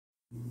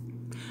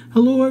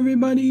Hello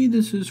everybody,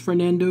 this is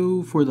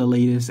Fernando for the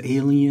latest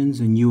Aliens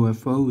and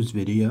UFOs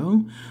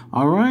video.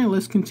 Alright,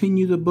 let's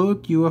continue the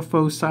book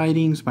UFO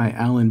Sightings by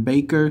Alan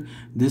Baker,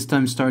 this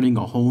time starting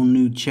a whole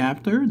new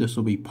chapter. This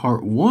will be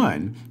part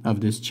 1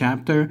 of this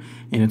chapter,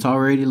 and it's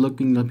already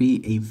looking to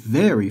be a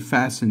very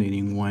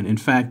fascinating one. In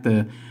fact,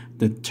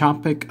 the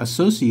topic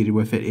associated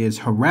with it is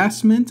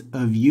harassment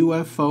of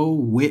UFO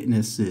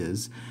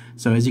witnesses.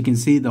 So as you can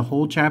see, the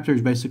whole chapter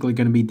is basically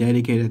going to be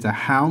dedicated to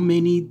how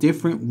many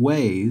different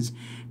ways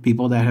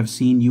people that have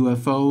seen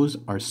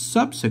UFOs are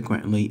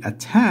subsequently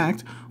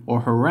attacked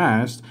or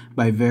harassed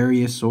by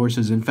various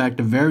sources. In fact,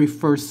 the very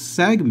first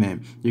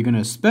segment you're going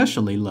to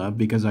especially love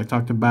because I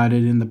talked about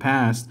it in the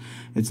past.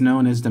 It's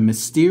known as the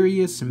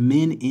Mysterious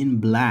Men in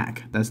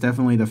Black. That's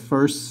definitely the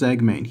first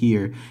segment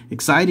here.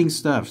 Exciting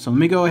stuff. So let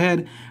me go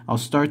ahead. I'll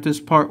start this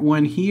part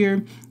 1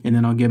 here, and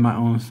then I'll give my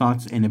own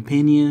thoughts and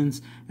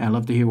opinions. And I'd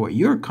love to hear what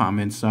your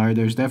comments are.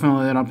 There's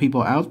definitely a lot of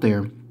people out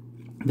there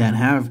that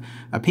have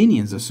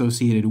opinions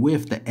associated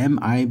with the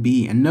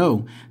MIB. And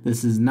no,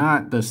 this is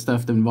not the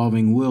stuff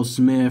involving Will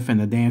Smith and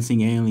the dancing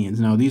aliens.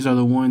 No, these are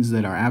the ones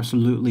that are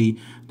absolutely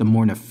the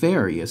more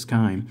nefarious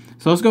kind.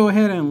 So let's go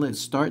ahead and let's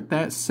start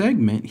that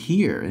segment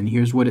here. And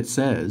here's what it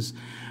says.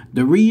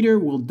 The reader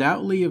will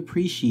doubtly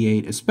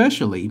appreciate,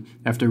 especially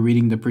after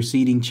reading the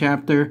preceding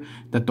chapter,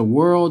 that the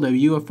world of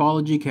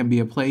ufology can be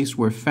a place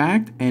where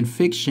fact and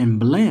fiction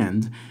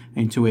blend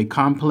into a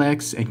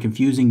complex and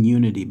confusing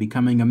unity,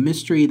 becoming a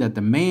mystery that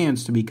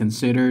demands to be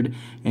considered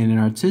in an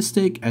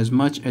artistic as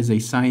much as a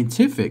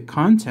scientific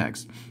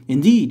context.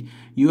 Indeed,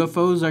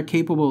 UFOs are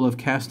capable of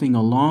casting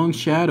a long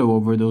shadow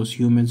over those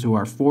humans who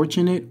are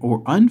fortunate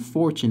or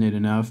unfortunate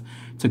enough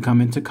to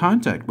come into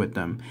contact with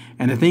them.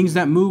 And the things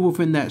that move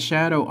within that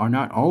shadow are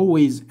not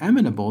always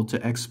amenable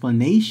to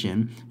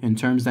explanation in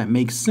terms that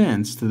make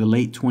sense to the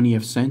late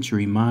 20th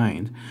century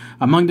mind.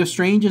 Among the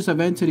strangest of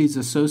entities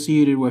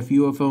associated with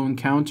UFO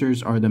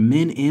encounters are the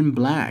Men in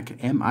Black,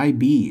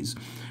 MIBs,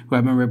 who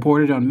have been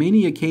reported on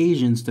many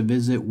occasions to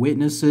visit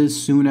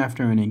witnesses soon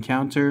after an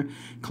encounter,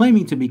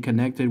 claiming to be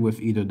connected with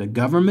either the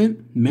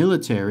government,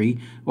 military,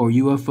 or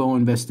UFO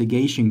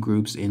investigation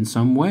groups in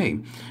some way.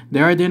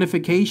 Their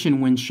identification,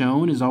 when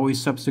shown, is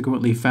always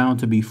subsequently found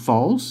to be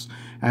false,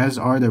 as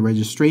are the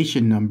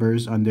registration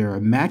numbers on their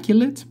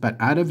immaculate but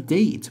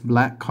out-of-date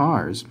black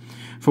cars.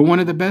 For one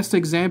of the best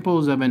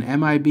examples of an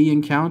MIB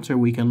encounter,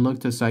 we can look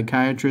to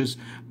psychiatrist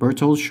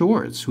Bertolt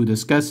Schwartz, who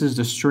discusses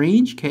the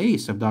strange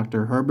case of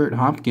Dr. Herbert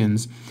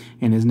Hopkins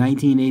in his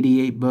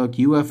 1988 book,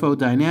 UFO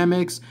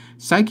Dynamics,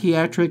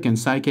 Psychiatric and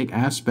Psychic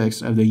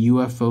Aspects of the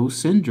UFO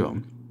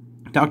Syndrome.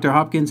 Dr.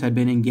 Hopkins had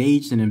been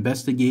engaged in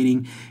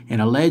investigating an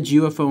alleged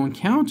UFO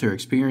encounter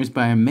experienced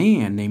by a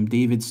man named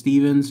David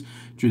Stevens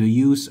through the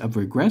use of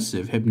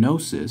regressive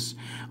hypnosis.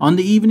 On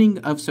the evening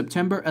of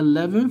September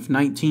 11th,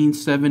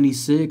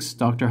 1976,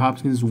 Dr.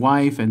 Hopkins'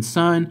 wife and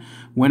son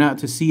went out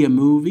to see a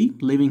movie,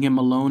 leaving him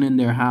alone in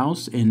their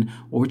house in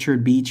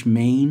Orchard Beach,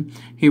 Maine.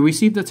 He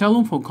received a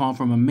telephone call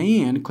from a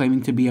man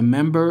claiming to be a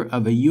member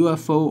of a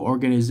UFO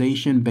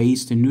organization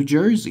based in New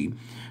Jersey,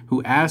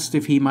 who asked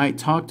if he might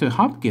talk to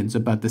Hopkins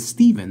about the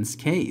Stevens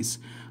case.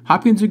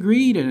 Hopkins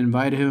agreed and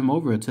invited him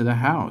over to the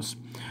house.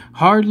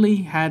 Hardly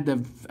had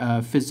the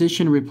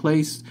physician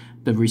replaced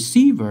the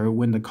receiver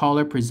when the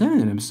caller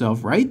presented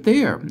himself right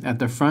there at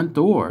the front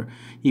door.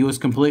 He was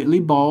completely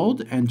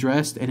bald and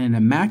dressed in an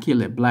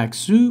immaculate black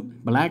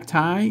suit, black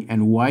tie,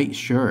 and white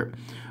shirt.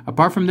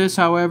 Apart from this,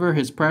 however,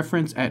 his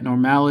preference at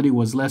normality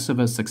was less of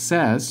a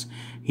success.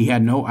 He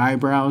had no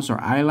eyebrows or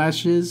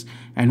eyelashes,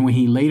 and when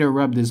he later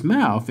rubbed his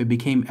mouth, it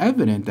became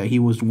evident that he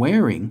was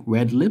wearing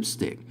red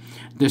lipstick.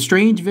 The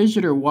strange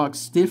visitor walked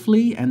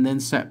stiffly and then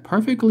sat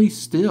perfectly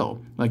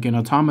still, like an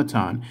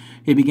automaton.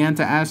 He began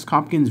to ask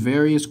Hopkins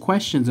various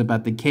questions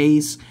about the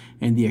case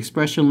and the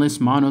expressionless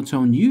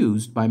monotone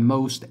used by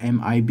most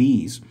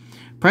MIBs.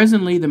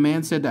 Presently, the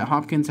man said that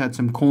Hopkins had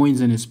some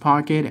coins in his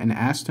pocket and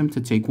asked him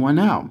to take one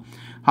out.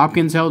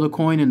 Hopkins held a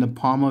coin in the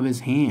palm of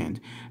his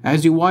hand.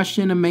 As he watched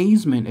in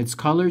amazement, its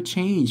color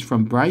changed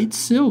from bright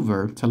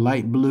silver to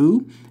light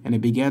blue, and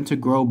it began to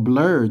grow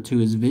blurred to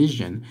his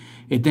vision.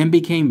 It then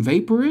became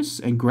vaporous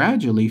and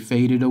gradually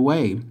faded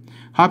away.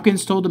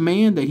 Hopkins told the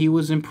man that he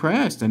was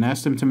impressed and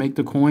asked him to make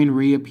the coin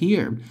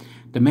reappear.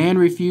 The man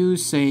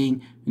refused,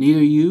 saying,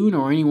 "Neither you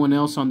nor anyone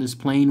else on this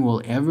plane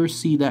will ever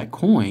see that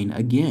coin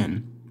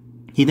again."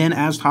 He then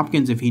asked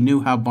Hopkins if he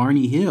knew how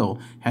Barney Hill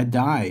had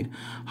died.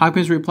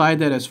 Hopkins replied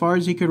that as far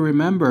as he could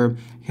remember,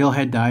 Hill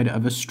had died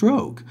of a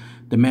stroke.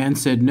 The man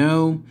said,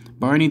 "No,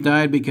 Barney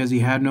died because he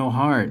had no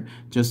heart,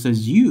 just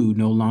as you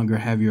no longer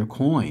have your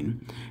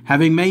coin."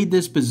 Having made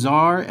this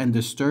bizarre and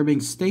disturbing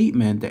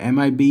statement, the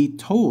MIB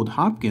told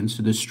Hopkins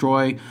to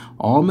destroy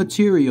all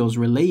materials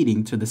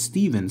relating to the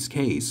Stevens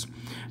case.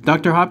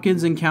 Dr.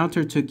 Hopkins'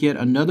 encounter took yet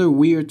another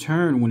weird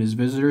turn when his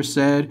visitor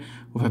said,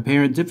 with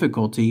apparent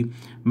difficulty,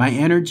 "My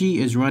energy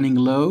is running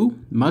low,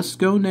 must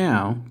go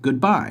now,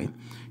 goodbye."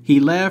 He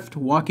left,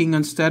 walking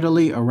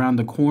unsteadily around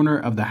the corner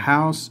of the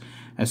house.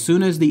 As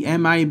soon as the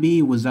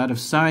MIB was out of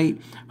sight,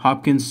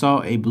 Hopkins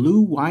saw a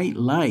blue-white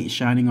light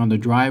shining on the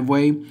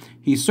driveway.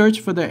 He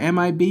searched for the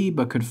MIB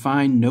but could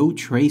find no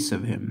trace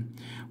of him.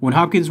 When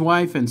Hopkins'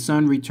 wife and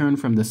son returned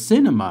from the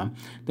cinema,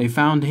 they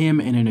found him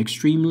in an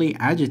extremely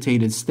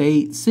agitated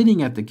state,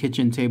 sitting at the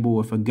kitchen table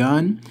with a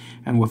gun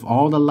and with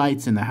all the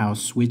lights in the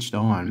house switched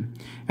on.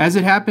 As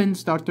it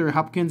happens, Dr.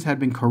 Hopkins had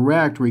been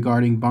correct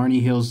regarding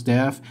Barney Hill's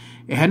death.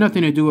 It had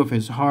nothing to do with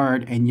his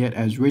heart, and yet,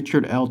 as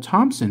Richard L.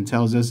 Thompson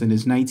tells us in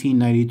his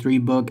 1993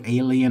 book,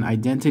 Alien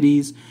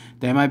Identities,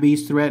 the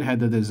MIB's threat had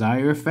the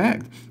desired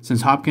effect,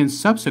 since Hopkins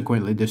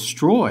subsequently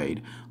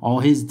destroyed all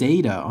his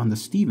data on the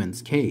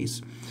Stevens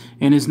case.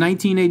 In his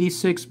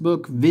 1986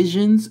 book,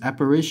 Visions,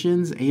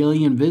 Apparitions,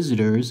 Alien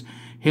Visitors,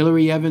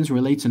 Hilary Evans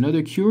relates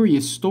another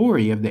curious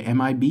story of the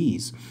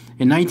MIBs.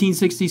 In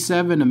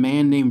 1967, a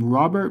man named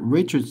Robert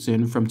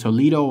Richardson from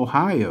Toledo,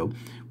 Ohio,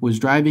 was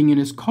driving in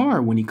his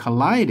car when he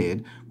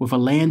collided with a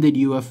landed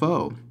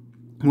UFO.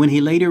 When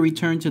he later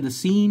returned to the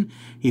scene,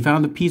 he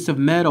found a piece of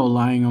metal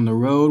lying on the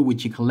road,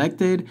 which he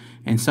collected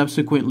and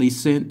subsequently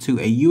sent to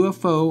a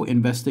UFO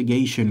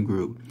investigation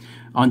group.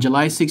 On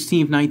July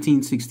 16,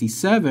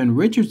 1967,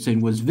 Richardson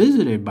was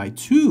visited by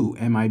two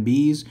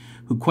MIBs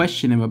who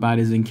questioned him about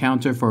his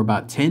encounter for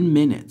about 10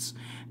 minutes.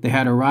 They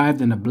had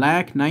arrived in a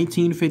black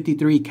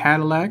 1953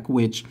 Cadillac,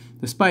 which,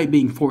 despite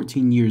being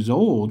 14 years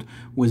old,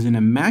 was in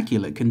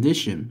immaculate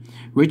condition.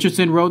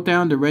 Richardson wrote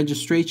down the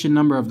registration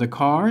number of the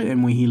car,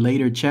 and when he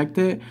later checked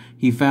it,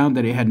 he found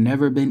that it had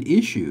never been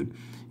issued.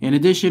 In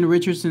addition,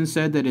 Richardson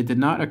said that it did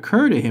not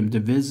occur to him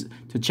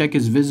to check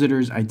his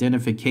visitor's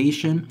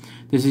identification.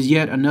 This is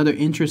yet another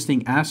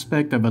interesting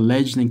aspect of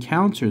alleged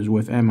encounters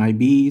with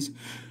MIBs,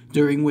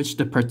 during which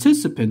the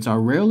participants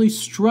are rarely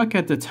struck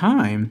at the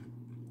time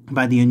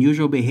by the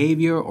unusual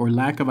behavior or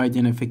lack of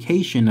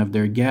identification of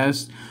their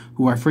guests,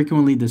 who are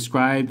frequently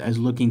described as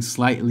looking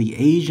slightly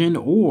Asian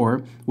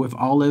or with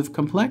olive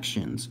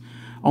complexions.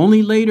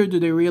 Only later do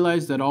they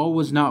realize that all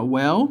was not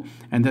well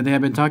and that they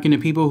have been talking to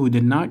people who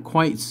did not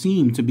quite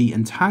seem to be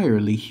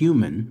entirely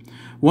human.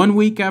 1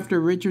 week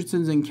after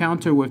Richardson's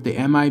encounter with the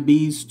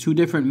MIBs, two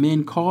different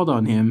men called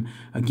on him,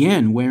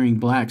 again wearing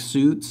black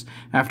suits.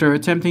 After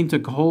attempting to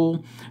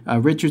coerce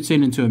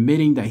Richardson into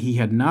admitting that he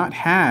had not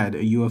had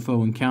a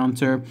UFO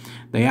encounter,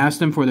 they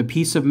asked him for the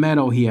piece of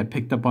metal he had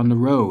picked up on the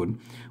road.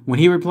 When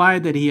he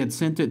replied that he had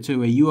sent it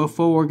to a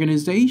UFO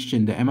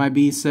organization, the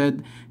MIB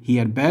said he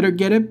had better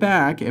get it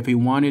back if he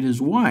wanted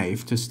his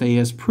wife to stay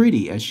as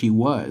pretty as she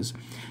was.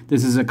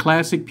 This is a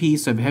classic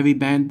piece of heavy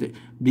band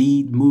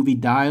movie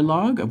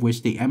dialogue, of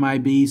which the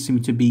MIB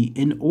seem to be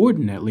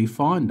inordinately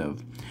fond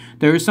of.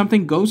 There is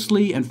something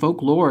ghostly and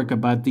folkloric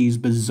about these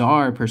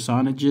bizarre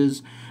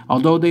personages.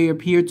 Although they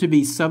appear to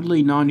be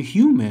subtly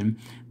non-human,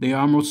 they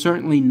are almost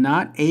certainly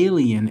not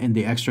alien in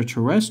the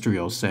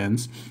extraterrestrial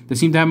sense. They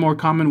seem to have more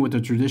common with the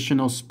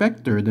traditional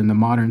specter than the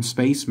modern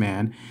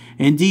spaceman.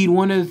 Indeed,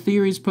 one of the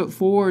theories put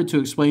forward to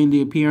explain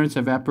the appearance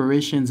of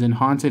apparitions in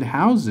haunted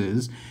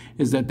houses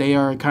is that they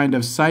are a kind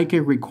of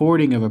psychic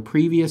recording of a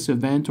previous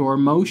event or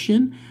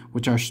emotion,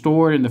 which are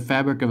stored in the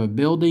fabric of a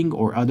building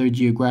or other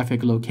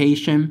geographic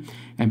location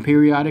and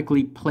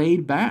periodically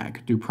played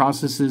back through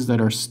processes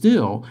that are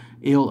still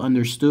ill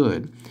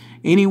understood.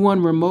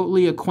 Anyone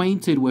remotely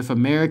acquainted with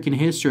American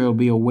history will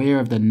be aware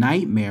of the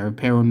nightmare of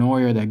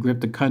paranoia that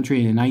gripped the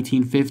country in the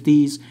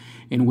 1950s,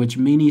 in which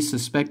many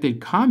suspected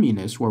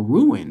communists were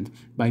ruined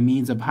by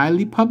means of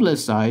highly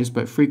publicized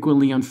but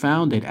frequently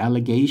unfounded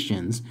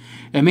allegations.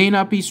 It may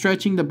not be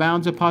stretching the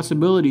bounds of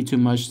possibility too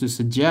much to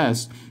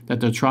suggest that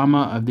the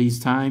trauma of these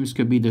times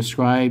could be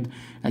described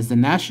as the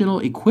national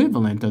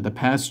equivalent of the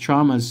past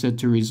traumas said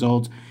to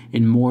result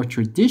in more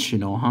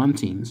traditional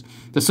hauntings.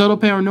 The subtle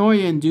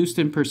paranoia induced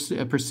in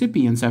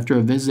percipients after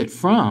a visit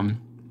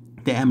from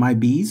the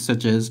MIBs,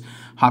 such as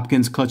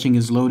Hopkins clutching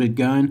his loaded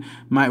gun,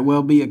 might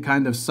well be a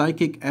kind of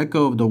psychic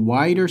echo of the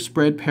wider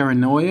spread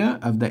paranoia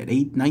of the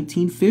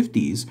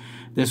 1950s.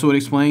 This would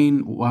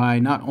explain why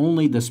not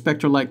only the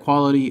spectre-like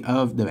quality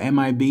of the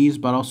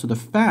MIBs, but also the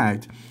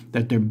fact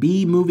that their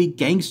B-movie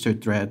gangster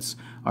threats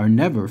are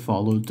never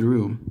followed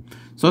through.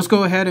 So let's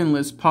go ahead and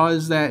let's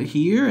pause that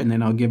here, and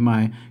then I'll give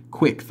my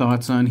quick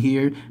thoughts on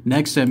here.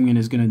 Next segment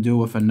is going to deal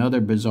with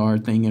another bizarre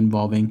thing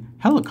involving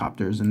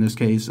helicopters, in this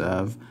case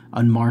of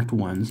unmarked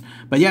ones.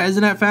 But yeah,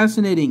 isn't that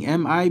fascinating?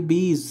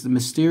 MIBs, the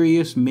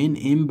mysterious men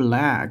in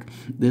black.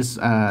 This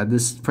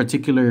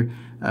particular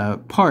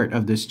part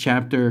of this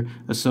chapter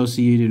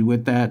associated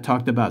with that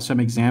talked about some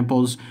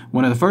examples.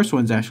 One of the first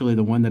ones, actually,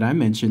 the one that I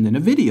mentioned in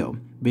a video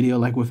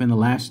like within the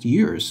last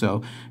year or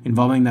so,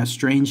 involving that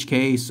strange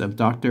case of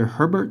Dr.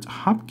 Herbert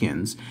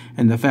Hopkins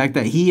and the fact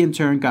that he in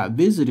turn got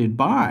visited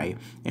by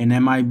an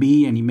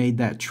MIB, and he made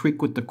that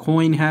trick with the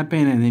coin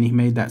happen, and then he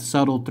made that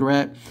subtle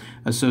threat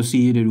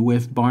associated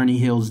with Barney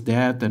Hill's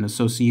death and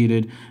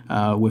associated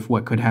with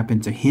what could happen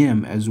to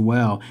him as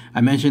well. I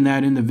mentioned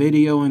that in the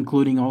video,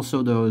 including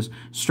also those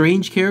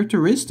strange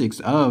characteristics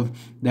of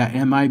that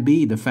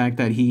MIB, the fact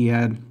that he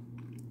had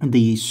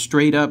the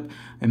straight up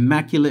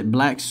immaculate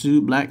black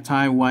suit, black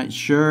tie, white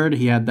shirt.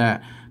 He had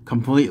that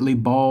completely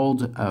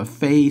bald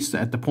face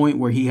at the point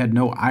where he had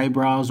no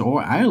eyebrows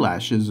or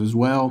eyelashes as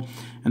well.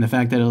 And the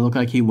fact that it looked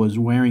like he was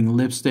wearing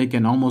lipstick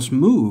and almost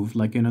moved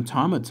like an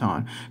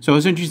automaton. So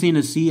it's interesting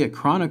to see it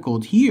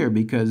chronicled here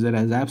because it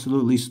has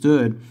absolutely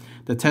stood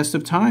the test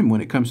of time when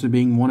it comes to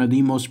being one of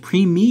the most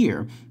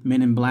premier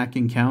Men in Black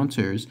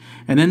encounters.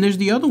 And then there's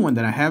the other one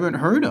that I haven't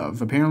heard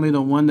of. Apparently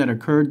the one that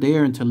occurred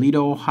there in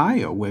Toledo,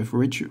 Ohio with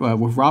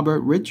Robert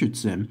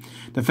Richardson.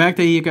 The fact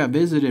that he got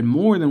visited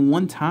more than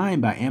one time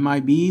by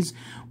MIBs,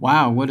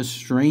 wow, what a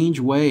strange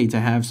way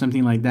to have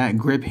something like that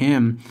grip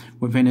him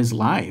within his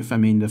life. I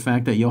mean, the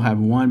fact that you'll have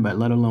one, but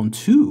let alone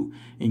two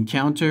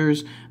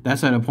encounters,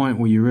 that's at a point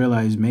where you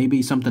realize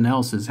maybe something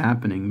else is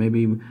happening.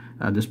 Maybe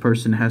this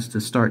person has to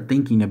start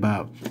thinking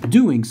about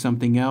doing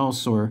something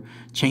else or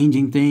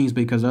changing things,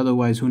 because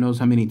otherwise who knows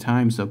how many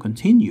times they'll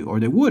continue,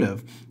 or they would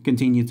have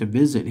continued to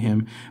visit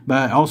him.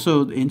 But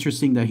also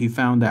interesting that he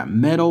found that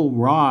metal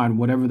rod,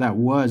 whatever that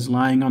was,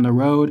 lying on the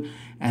road,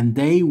 and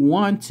they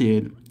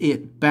wanted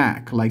it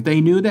back. Like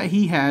they knew that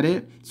he had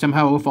it.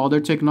 Somehow with all their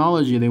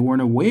technology, they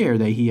weren't aware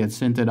that he had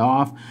sent it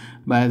off.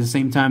 But at the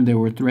same time, they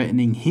were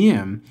threatening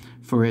him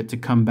for it to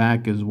come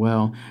back as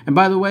well. And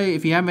by the way,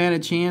 if you haven't had a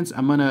chance,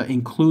 I'm going to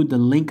include the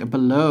link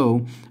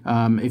below.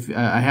 If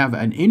I have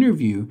an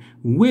interview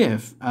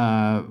with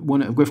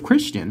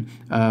Christian,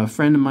 a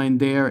friend of mine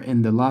there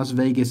in the Las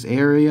Vegas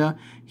area.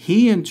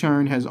 He in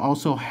turn has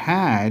also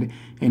had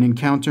an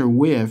encounter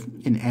with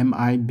an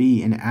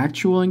MIB, an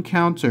actual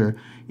encounter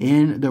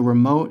in the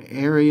remote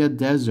area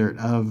desert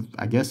of,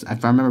 I guess,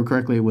 if I remember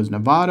correctly, it was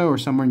Nevada or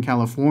somewhere in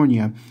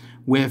California,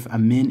 with a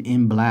Men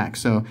in Black.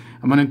 So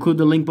I'm going to include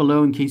the link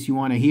below in case you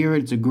want to hear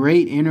it. It's a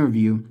great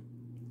interview.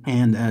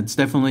 And it's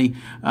definitely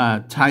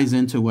ties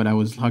into what I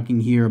was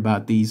talking here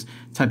about these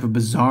type of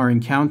bizarre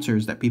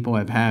encounters that people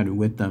have had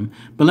with them.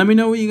 But let me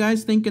know what you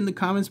guys think in the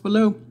comments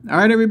below. All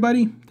right,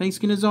 everybody. Thanks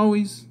again as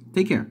always.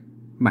 Take care.